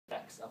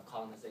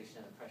colonization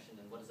and oppression,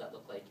 and what does that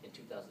look like in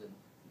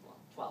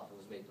 2012? It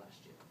was made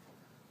last year.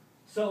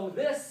 So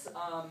this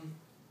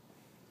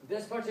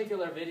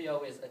particular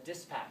video is a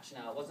dispatch.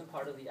 Now, it wasn't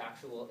part of the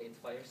actual Eighth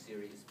Fire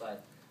series,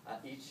 but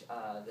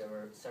there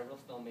were several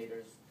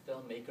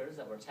filmmakers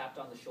that were tapped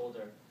on the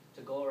shoulder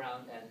to go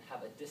around and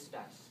have a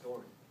dispatch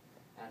story.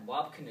 And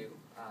Wab Kanu,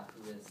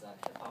 who is a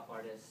hip-hop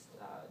artist,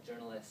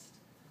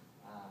 journalist,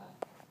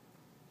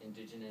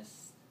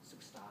 indigenous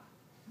superstar,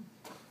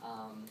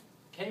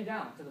 came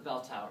down to the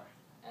bell tower.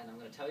 And I'm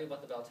going to tell you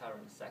about the bell tower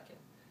in a second.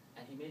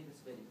 And he made this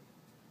video.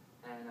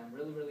 And I'm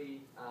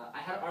really, I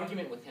had an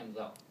argument with him,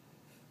 though.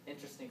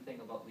 Interesting thing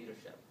about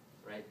leadership,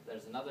 right?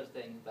 There's another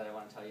thing that I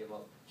want to tell you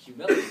about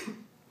humility,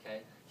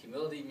 okay?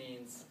 Humility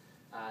means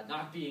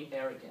not being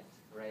arrogant,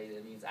 right?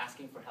 It means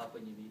asking for help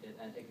when you need it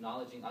and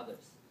acknowledging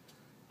others.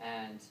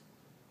 And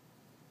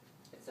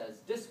it says,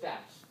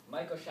 dispatch,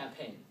 Michael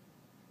Champagne.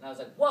 And I was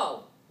like,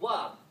 whoa,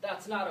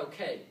 that's not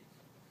okay.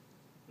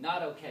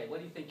 Not okay. What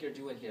do you think you're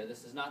doing here?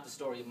 This is not the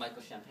story of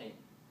Michael Champagne.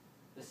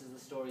 This is the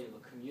story of a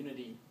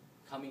community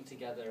coming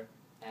together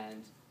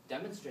and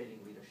demonstrating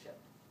leadership.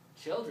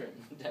 Children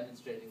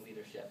demonstrating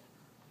leadership.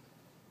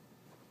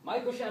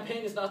 Michael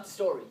Champagne is not the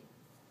story.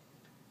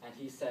 And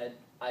he said,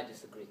 I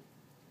disagree.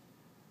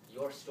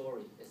 Your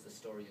story is the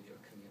story of your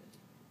community.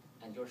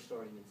 And your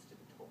story needs to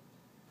be told.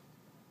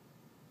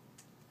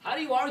 How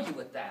do you argue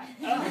with that?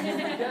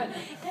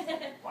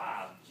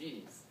 Wow,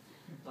 jeez.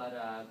 But,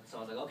 so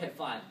I was like, okay,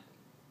 fine.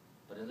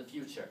 But in the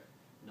future,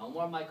 no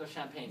more Michael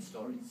Champagne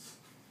stories.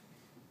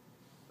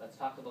 Let's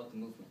talk about the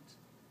movement.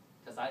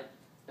 Because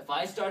if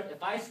I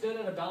stood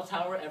at a bell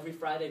tower every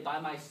Friday by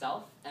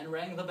myself and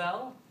rang the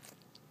bell,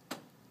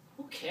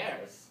 who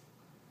cares?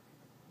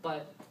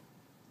 But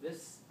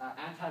this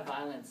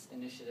anti-violence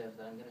initiative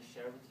that I'm going to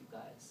share with you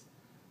guys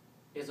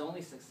is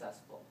only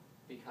successful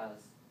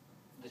because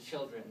the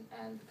children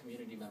and the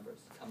community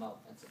members come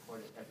out and support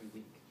it every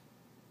week.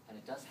 And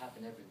it does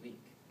happen every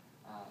week.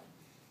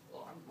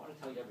 Well, I want to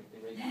tell you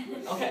everything right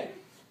now. Okay,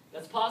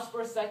 let's pause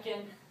for a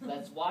second.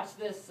 Let's watch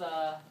this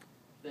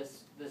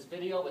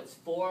video. It's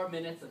 4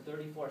 minutes and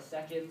 34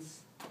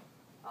 seconds.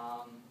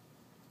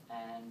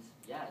 And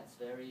yeah, it's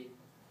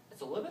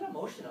a little bit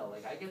emotional.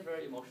 Like, I get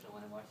very emotional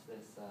when I watch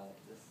this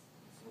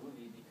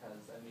movie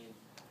because, I mean,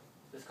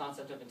 this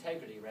concept of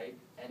integrity, right?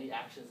 Any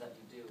actions that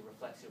you do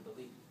reflects your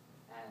belief.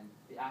 And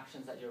the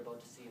actions that you're about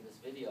to see in this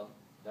video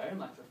very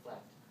much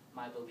reflect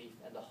my belief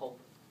and the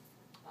hope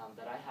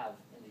that I have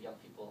in the young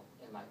people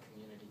in my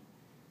community.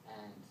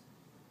 And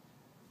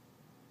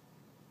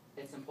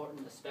it's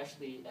important,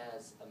 especially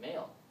as a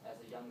male, as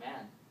a young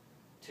man,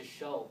 to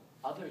show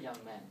other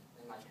young men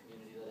in my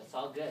community that it's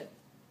all good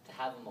to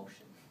have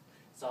emotion.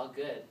 It's all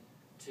good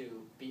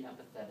to be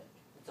empathetic.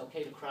 It's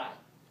okay to cry.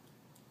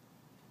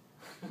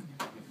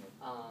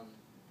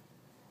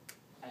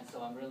 And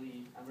so I'm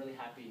really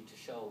happy to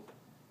show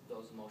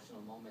those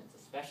emotional moments,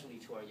 especially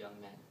to our young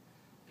men,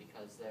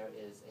 because there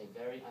is a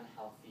very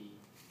unhealthy,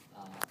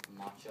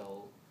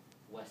 macho,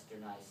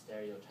 westernized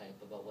stereotype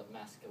about what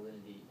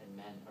masculinity and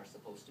men are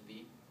supposed to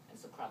be, and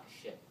it's a crock of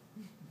shit.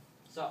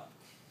 So,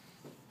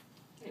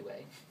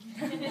 anyway,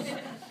 let's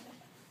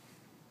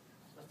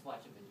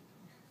watch a video.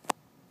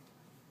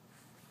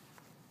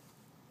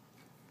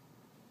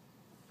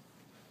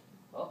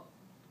 Well,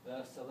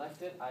 the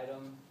selected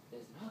item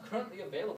is not currently available.